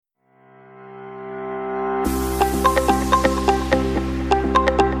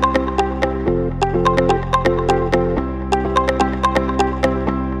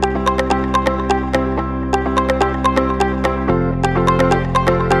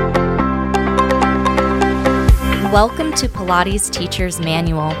Welcome to Pilates Teacher's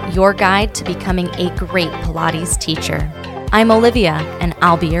Manual, your guide to becoming a great Pilates teacher. I'm Olivia, and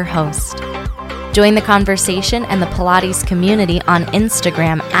I'll be your host. Join the conversation and the Pilates community on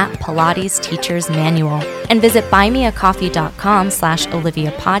Instagram at Pilates Teacher's Manual, and visit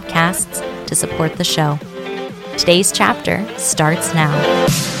buymeacoffee.com/Olivia Podcasts to support the show. Today's chapter starts now.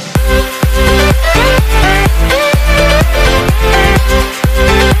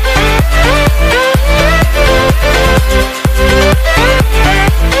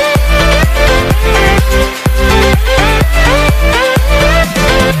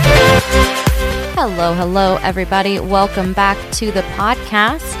 Hello, everybody. Welcome back to the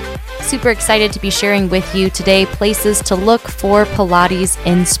podcast. Super excited to be sharing with you today places to look for Pilates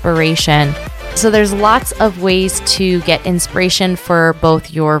inspiration. So there's lots of ways to get inspiration for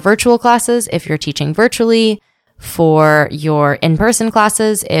both your virtual classes if you're teaching virtually, for your in-person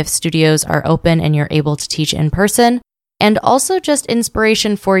classes if studios are open and you're able to teach in person, and also just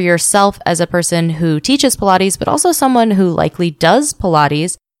inspiration for yourself as a person who teaches Pilates, but also someone who likely does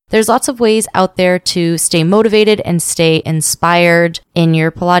Pilates. There's lots of ways out there to stay motivated and stay inspired in your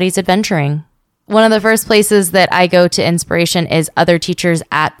Pilates adventuring. One of the first places that I go to inspiration is other teachers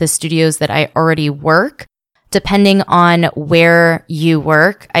at the studios that I already work. Depending on where you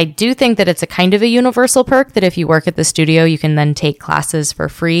work, I do think that it's a kind of a universal perk that if you work at the studio, you can then take classes for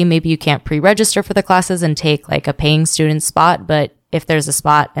free. Maybe you can't pre-register for the classes and take like a paying student spot, but if there's a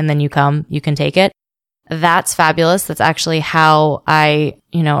spot and then you come, you can take it. That's fabulous. That's actually how I,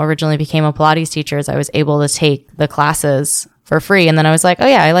 originally became a Pilates teacher, is I was able to take the classes for free. And then I was like, oh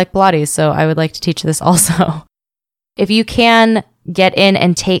yeah, I like Pilates, so I would like to teach this also. If you can get in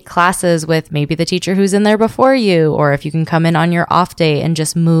and take classes with maybe the teacher who's in there before you, or if you can come in on your off day and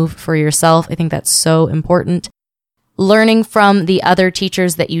just move for yourself, I think that's so important. Learning from the other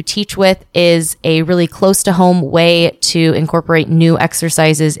teachers that you teach with is a really close to home way to incorporate new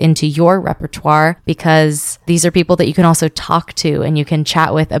exercises into your repertoire, because these are people that you can also talk to and you can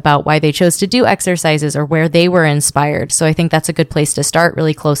chat with about why they chose to do exercises or where they were inspired. So I think that's a good place to start,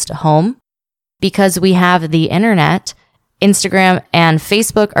 really close to home. Because we have the internet, Instagram and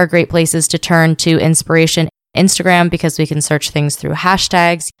Facebook are great places to turn to inspiration. Instagram, because we can search things through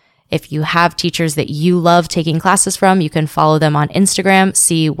hashtags. If you have teachers that you love taking classes from, you can follow them on Instagram,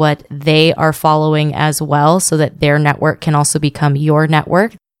 see what they are following as well, so that their network can also become your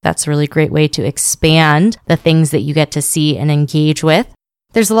network. That's a really great way to expand the things that you get to see and engage with.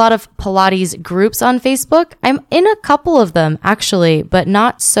 There's a lot of Pilates groups on Facebook. I'm in a couple of them actually, but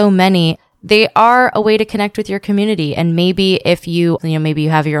not so many. They are a way to connect with your community. And maybe if maybe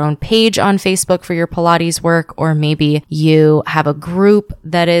you have your own page on Facebook for your Pilates work, or maybe you have a group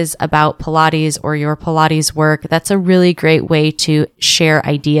that is about Pilates or your Pilates work, that's a really great way to share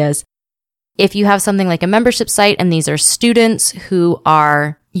ideas. If you have something like a membership site and these are students who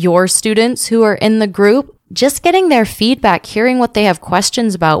are your students who are in the group, just getting their feedback, hearing what they have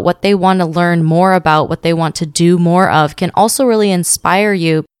questions about, what they want to learn more about, what they want to do more of, can also really inspire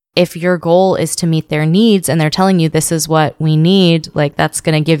you. If your goal is to meet their needs and they're telling you this is what we need, like that's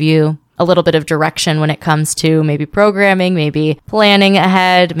going to give you a little bit of direction when it comes to maybe programming, maybe planning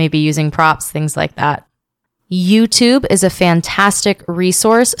ahead, maybe using props, things like that. YouTube is a fantastic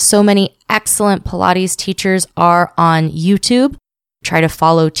resource. So many excellent Pilates teachers are on YouTube. Try to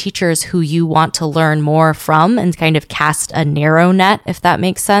follow teachers who you want to learn more from and kind of cast a narrow net, if that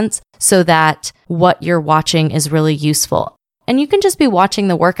makes sense, so that what you're watching is really useful. And you can just be watching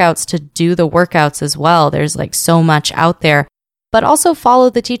the workouts to do the workouts as well. There's like so much out there. But also follow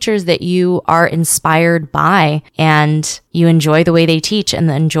the teachers that you are inspired by and you enjoy the way they teach and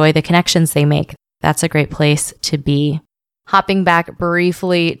enjoy the connections they make. That's a great place to be. Hopping back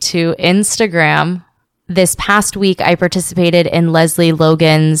briefly to Instagram. This past week, I participated in Leslie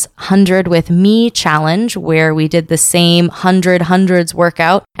Logan's 100 with Me challenge, where we did the same 100 hundreds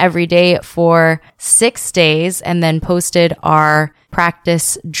workout every day for 6 days, and then posted our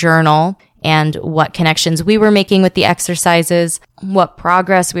practice journal and what connections we were making with the exercises, what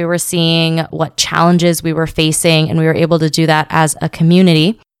progress we were seeing, what challenges we were facing, and we were able to do that as a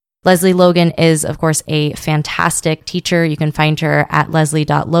community. Leslie Logan is, of course, a fantastic teacher. You can find her at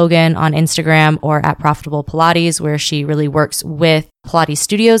leslie.logan on Instagram or at Profitable Pilates, where she really works with Pilates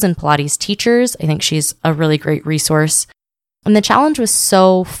studios and Pilates teachers. I think she's a really great resource. And the challenge was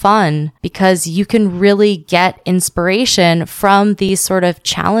so fun because you can really get inspiration from these sort of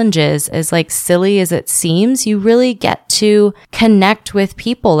challenges. As like silly as it seems, you really get to connect with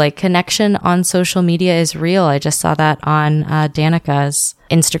people. Like connection on social media is real. I just saw that on Danica's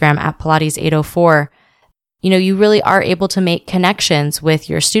Instagram at Pilates804. you really are able to make connections with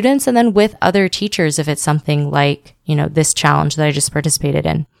your students and then with other teachers if it's something like, this challenge that I just participated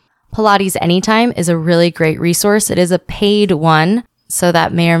in. Pilates Anytime is a really great resource. It is a paid one, so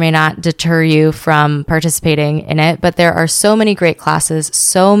that may or may not deter you from participating in it. But there are so many great classes,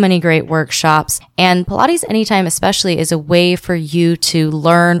 so many great workshops, and Pilates Anytime especially is a way for you to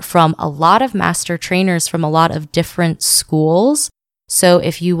learn from a lot of master trainers from a lot of different schools. So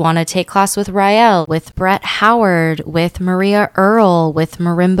if you want to take class with Rael, with Brett Howard, with Maria Earle, with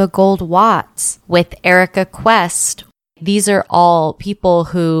Marimba Gold Watts, with Erica Quest, these are all people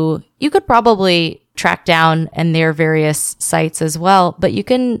who you could probably track down in their various sites as well, but you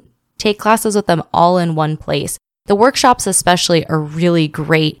can take classes with them all in one place. The workshops especially are really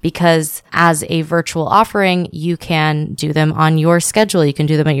great because as a virtual offering, you can do them on your schedule, you can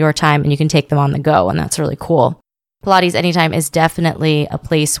do them at your time, and you can take them on the go, and that's really cool. Pilates Anytime is definitely a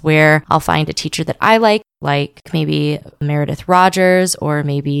place where I'll find a teacher that I like maybe Meredith Rogers or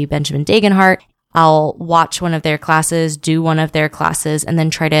maybe Benjamin Dagenhart. I'll watch one of their classes, do one of their classes, and then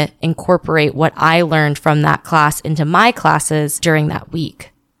try to incorporate what I learned from that class into my classes during that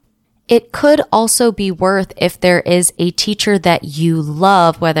week. It could also be worth if there is a teacher that you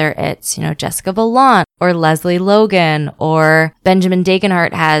love, whether it's, Jessica Vallant or Leslie Logan or Benjamin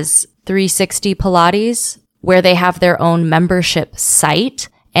Dagenhart has 360 Pilates, where they have their own membership site.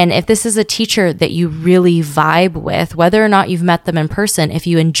 And if this is a teacher that you really vibe with, whether or not you've met them in person, if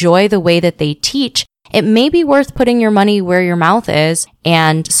you enjoy the way that they teach, it may be worth putting your money where your mouth is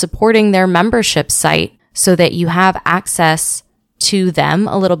and supporting their membership site so that you have access to them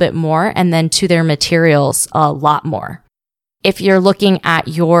a little bit more and then to their materials a lot more. If you're looking at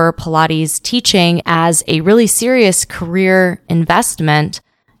your Pilates teaching as a really serious career investment,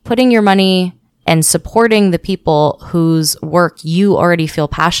 putting your money and supporting the people whose work you already feel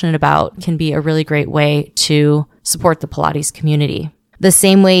passionate about can be a really great way to support the Pilates community. The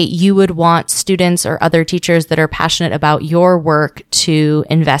same way you would want students or other teachers that are passionate about your work to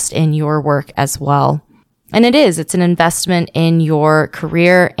invest in your work as well. And it's an investment in your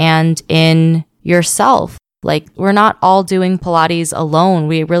career and in yourself. We're not all doing Pilates alone.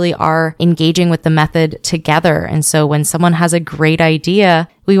 We really are engaging with the method together. And so when someone has a great idea,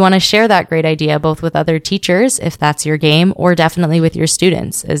 we want to share that great idea both with other teachers, if that's your game, or definitely with your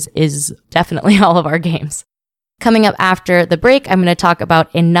students, is definitely all of our games. Coming up after the break, I'm going to talk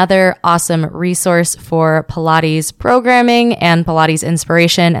about another awesome resource for Pilates programming and Pilates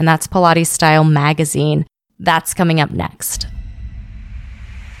inspiration, and that's Pilates Style Magazine. That's coming up next.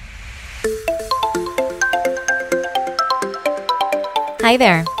 Hi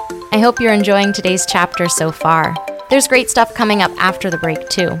there. I hope you're enjoying today's chapter so far. There's great stuff coming up after the break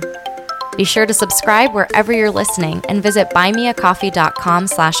too. Be sure to subscribe wherever you're listening and visit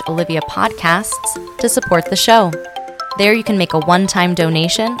buymeacoffee.com/Olivia Podcasts to support the show. There you can make a one-time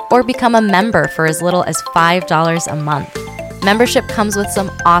donation or become a member for as little as $5 a month. Membership comes with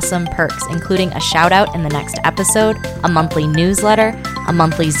some awesome perks, including a shout out in the next episode, a monthly newsletter, a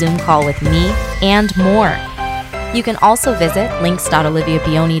monthly Zoom call with me, and more. You can also visit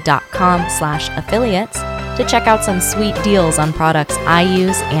links.oliviabioni.com/affiliates to check out some sweet deals on products I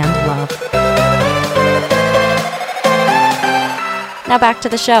use and love. Now back to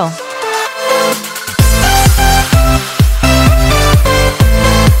the show.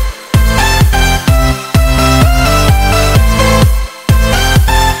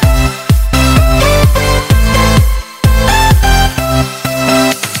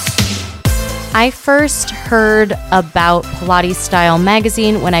 I first heard about Pilates Style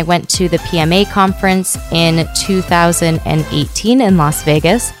Magazine when I went to the PMA conference in 2018 in Las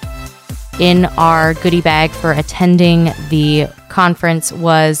Vegas. In our goodie bag for attending the conference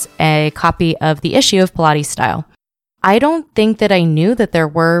was a copy of the issue of Pilates Style. I don't think that I knew that there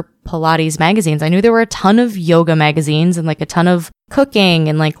were Pilates magazines. I knew there were a ton of yoga magazines and a ton of cooking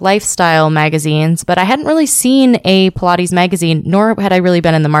and lifestyle magazines, but I hadn't really seen a Pilates magazine, nor had I really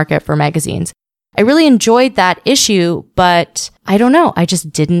been in the market for magazines. I really enjoyed that issue, but I don't know. I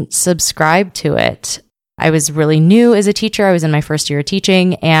just didn't subscribe to it. I was really new as a teacher. I was in my first year of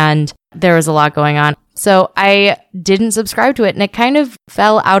teaching and there was a lot going on. So I didn't subscribe to it and it kind of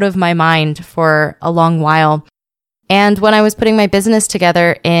fell out of my mind for a long while. And when I was putting my business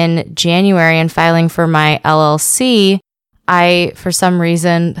together in January and filing for my LLC, I, for some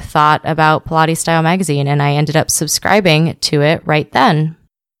reason, thought about Pilates Style Magazine and I ended up subscribing to it right then.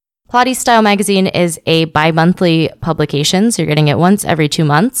 Pilates Style Magazine is a bi-monthly publication, so you're getting it once every 2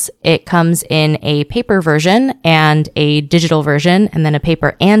 months. It comes in a paper version and a digital version, and then a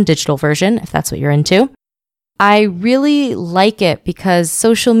paper and digital version, if that's what you're into. I really like it because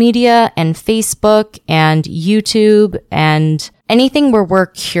social media and Facebook and YouTube and anything where we're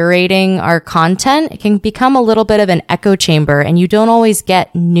curating our content, it can become a little bit of an echo chamber, and you don't always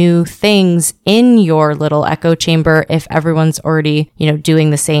get new things in your little echo chamber if everyone's already, doing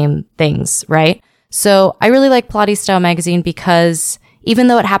the same things, right? So I really like Pilates Style Magazine because even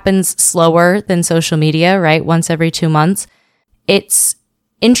though it happens slower than social media, right? Once every 2 months, it's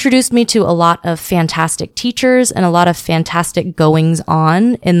introduced me to a lot of fantastic teachers and a lot of fantastic goings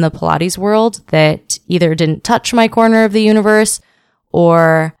on in the Pilates world that either didn't touch my corner of the universe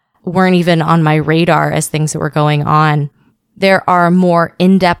or weren't even on my radar as things that were going on. There are more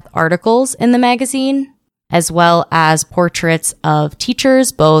in-depth articles in the magazine, as well as portraits of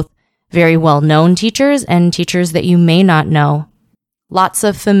teachers, both very well-known teachers and teachers that you may not know. Lots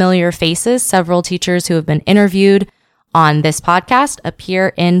of familiar faces. Several teachers who have been interviewed on this podcast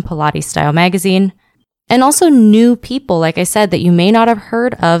appear in Pilates Style Magazine. And also new people, like I said, that you may not have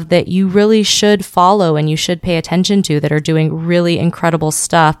heard of that you really should follow and you should pay attention to that are doing really incredible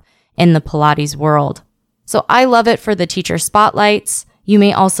stuff in the Pilates world. So I love it for the teacher spotlights. You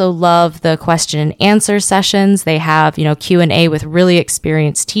may also love the question and answer sessions. They have, Q&A with really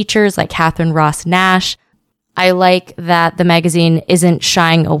experienced teachers like Catherine Ross Nash. I like that the magazine isn't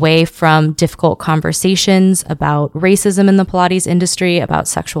shying away from difficult conversations about racism in the Pilates industry, about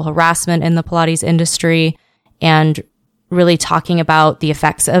sexual harassment in the Pilates industry, and really talking about the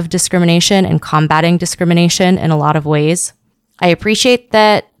effects of discrimination and combating discrimination in a lot of ways. I appreciate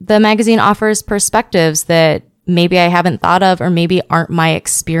that the magazine offers perspectives that maybe I haven't thought of or maybe aren't my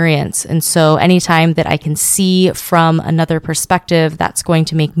experience. And so anytime that I can see from another perspective, that's going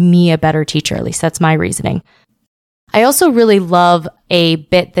to make me a better teacher. At least that's my reasoning. I also really love a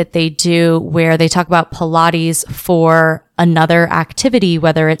bit that they do where they talk about Pilates for another activity,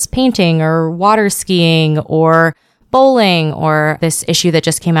 whether it's painting or water skiing or bowling, or this issue that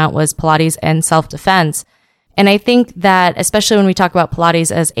just came out was Pilates and self-defense. And I think that, especially when we talk about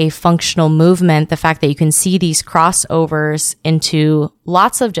Pilates as a functional movement, the fact that you can see these crossovers into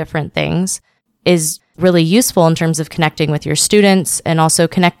lots of different things is really useful in terms of connecting with your students and also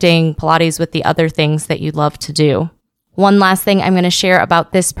connecting Pilates with the other things that you love to do. One last thing I'm going to share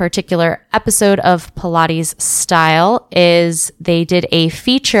about this particular episode of Pilates Style is they did a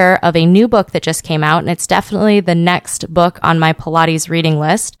feature of a new book that just came out, and it's definitely the next book on my Pilates reading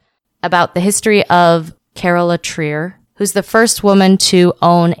list, about the history of Carola Trier, who's the first woman to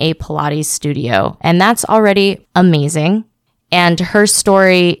own a Pilates studio. And that's already amazing. And her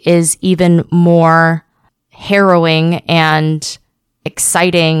story is even more harrowing and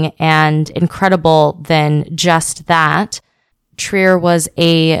exciting and incredible than just that. Trier was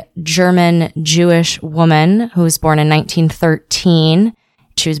a German Jewish woman who was born in 1913.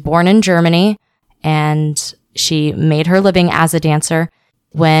 She was born in Germany and she made her living as a dancer.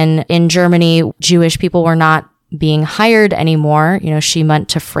 When in Germany, Jewish people were not being hired anymore, she went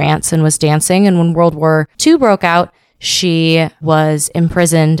to France and was dancing. And when World War II broke out, she was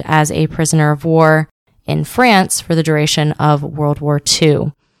imprisoned as a prisoner of war in France for the duration of World War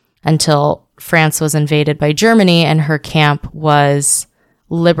II until France was invaded by Germany and her camp was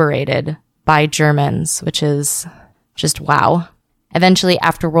liberated by Germans, which is just wow. Eventually,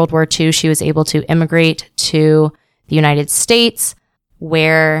 after World War II, she was able to immigrate to the United States,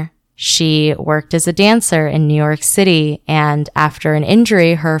 where she worked as a dancer in New York City. And after an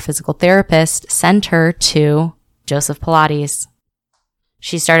injury, her physical therapist sent her to Joseph Pilates.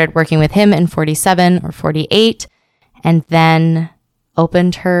 She started working with him in 47 or 48 and then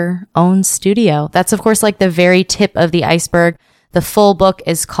opened her own studio. That's, of course, like the very tip of the iceberg. The full book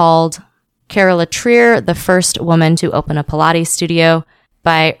is called Carola Trier, the First Woman to Open a Pilates Studio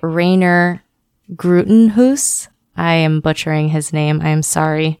by Rainer Grutenhuis. I am butchering his name. I am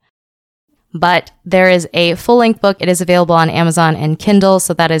sorry. But there is a full-length book. It is available on Amazon and Kindle,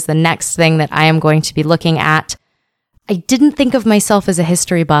 so that is the next thing that I am going to be looking at. I didn't think of myself as a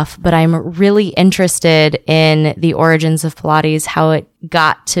history buff, but I'm really interested in the origins of Pilates, how it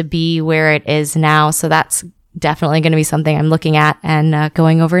got to be where it is now. So that's definitely going to be something I'm looking at and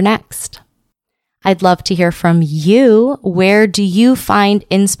going over next. I'd love to hear from you. Where do you find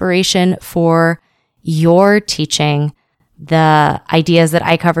inspiration for your teaching? The ideas that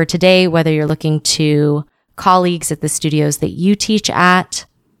I covered today, whether you're looking to colleagues at the studios that you teach at,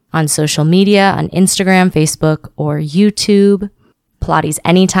 on social media, on Instagram, Facebook, or YouTube. Pilates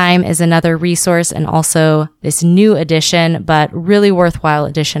Anytime is another resource, and also this new edition, but really worthwhile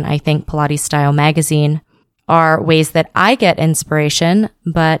edition, I think, Pilates Style Magazine, are ways that I get inspiration.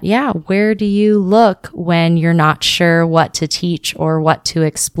 But yeah, where do you look when you're not sure what to teach or what to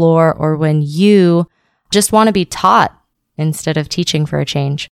explore, or when you just want to be taught instead of teaching for a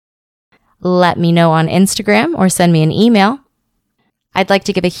change? Let me know on Instagram or send me an email. I'd like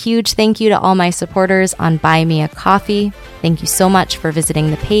to give a huge thank you to all my supporters on Buy Me a Coffee. Thank you so much for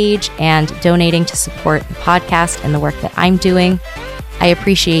visiting the page and donating to support the podcast and the work that I'm doing. I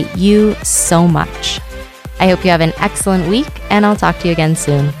appreciate you so much. I hope you have an excellent week, and I'll talk to you again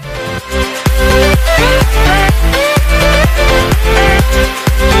soon.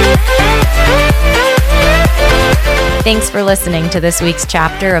 Thanks for listening to this week's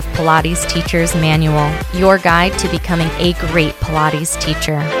chapter of Pilates Teacher's Manual, your guide to becoming a great Pilates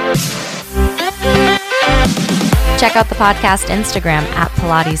teacher. Check out the podcast Instagram at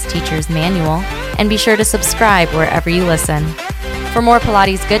Pilates Teacher's Manual, and be sure to subscribe wherever you listen. For more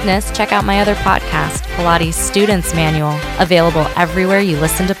Pilates goodness, check out my other podcast, Pilates Student's Manual, available everywhere you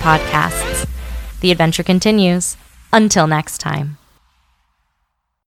listen to podcasts. The adventure continues. Until next time.